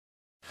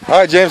All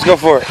right, James, go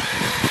for it.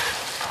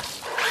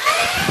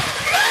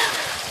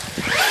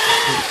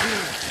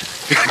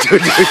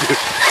 Dude.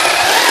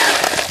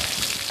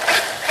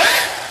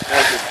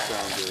 That didn't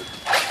sound good.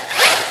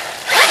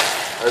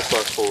 I just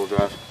lost four-wheel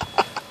drive.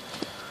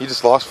 You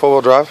just lost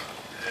four-wheel drive?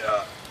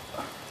 Yeah.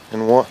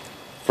 In what?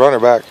 Front or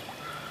back?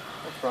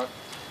 Front.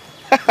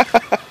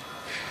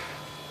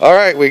 All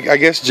right, I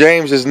guess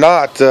James is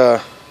not. No,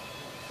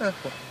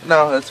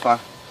 that's fine.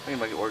 I can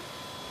make it work.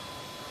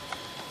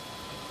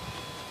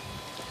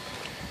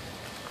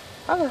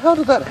 How the hell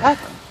did that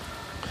happen?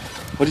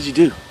 What did you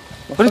do?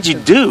 What did you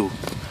do?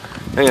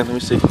 Hang on, let me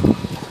see.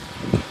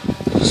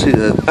 See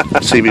the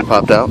CB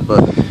popped out,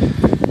 but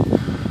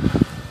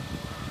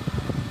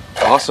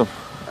Awesome.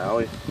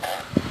 owie.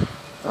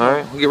 All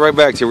right, we'll get right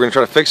back to you. We're gonna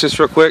try to fix this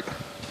real quick,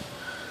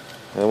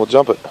 and we'll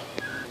jump it.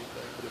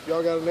 If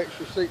y'all got an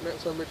extra seat in that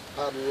summit,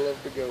 I'd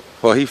love to go.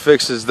 While he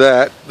fixes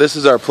that, this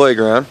is our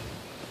playground.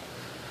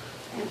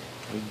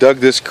 We dug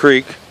this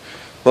creek,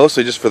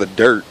 mostly just for the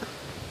dirt.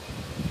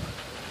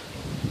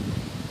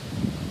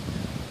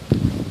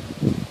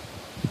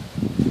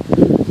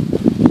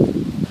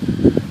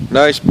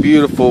 Nice,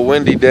 beautiful,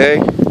 windy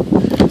day.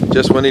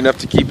 Just windy enough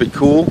to keep it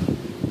cool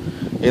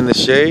in the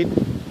shade.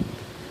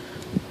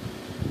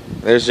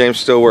 There's James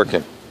still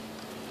working.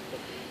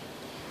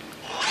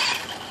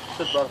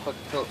 Should have brought a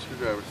fucking Phillips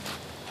screwdriver.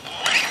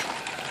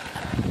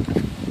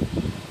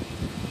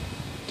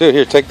 Dude,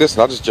 here, take this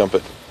and I'll just jump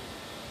it.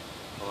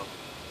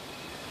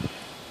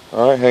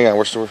 All right, hang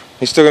on.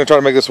 He's still gonna try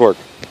to make this work.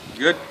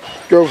 Good?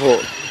 Go for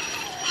it.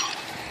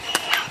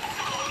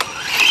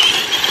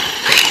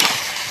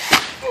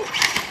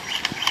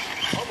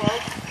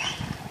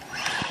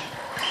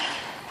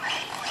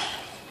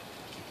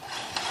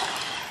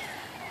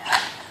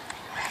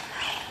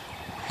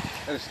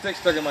 Got a stick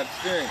stuck in my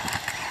steering.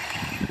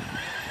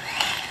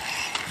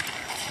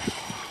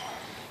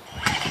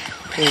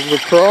 There's the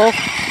crawl.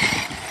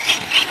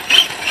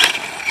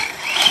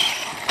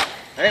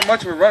 Ain't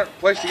much of a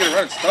place to get a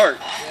running start.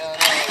 Yeah, I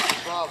know, that's the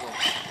problem.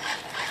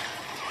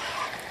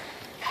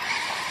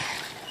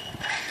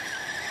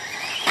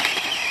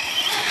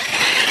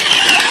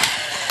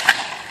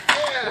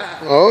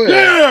 Oh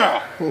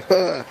yeah!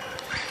 Yeah!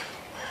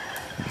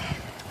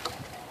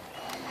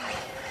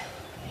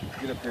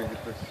 Get up here and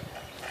get this.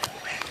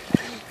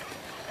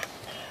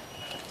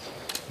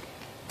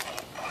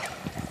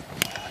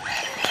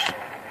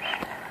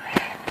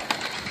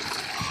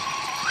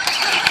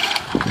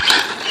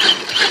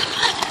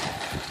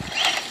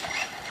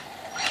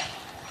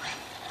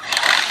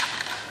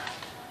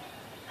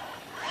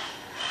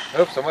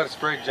 Oops, I might have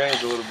sprayed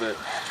James a little bit.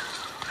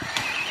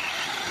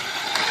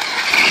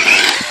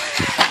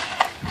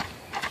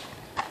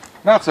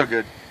 Not so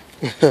good.